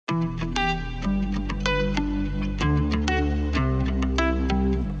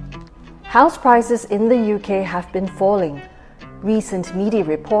House prices in the UK have been falling. Recent media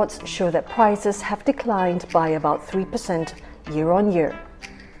reports show that prices have declined by about 3% year on year.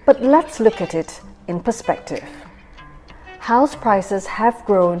 But let's look at it in perspective. House prices have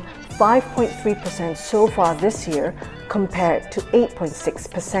grown 5.3% so far this year compared to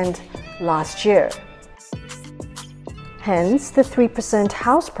 8.6% last year. Hence, the 3%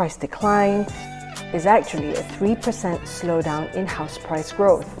 house price decline is actually a 3% slowdown in house price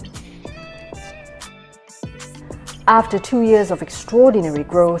growth. After 2 years of extraordinary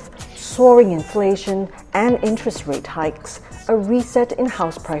growth, soaring inflation, and interest rate hikes, a reset in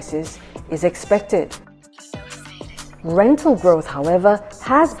house prices is expected. Rental growth, however,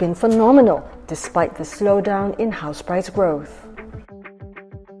 has been phenomenal despite the slowdown in house price growth.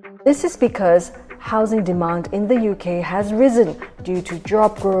 This is because housing demand in the UK has risen due to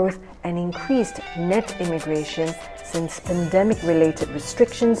job growth and increased net immigration since pandemic-related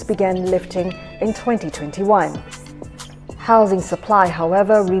restrictions began lifting in 2021. Housing supply,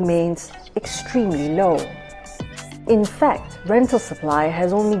 however, remains extremely low. In fact, rental supply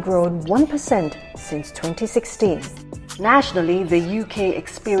has only grown 1% since 2016. Nationally, the UK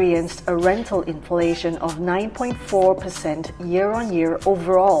experienced a rental inflation of 9.4% year-on-year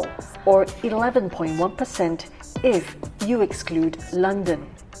overall, or 11.1% if you exclude London.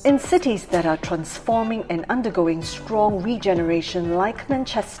 In cities that are transforming and undergoing strong regeneration like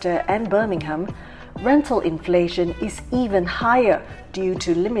Manchester and Birmingham, rental inflation is even higher due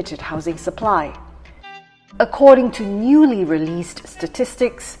to limited housing supply. According to newly released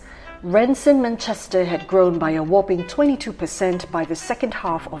statistics, rents in Manchester had grown by a whopping 22% by the second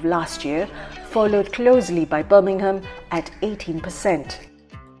half of last year, followed closely by Birmingham at 18%.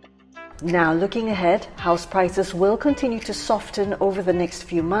 Now looking ahead, house prices will continue to soften over the next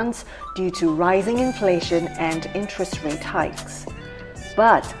few months due to rising inflation and interest rate hikes.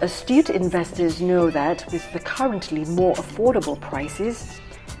 But astute investors know that with the currently more affordable prices,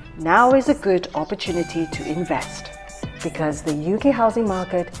 now is a good opportunity to invest, because the UK housing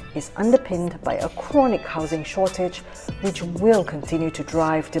market is underpinned by a chronic housing shortage which will continue to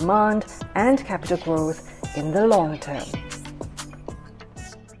drive demand and capital growth in the long term.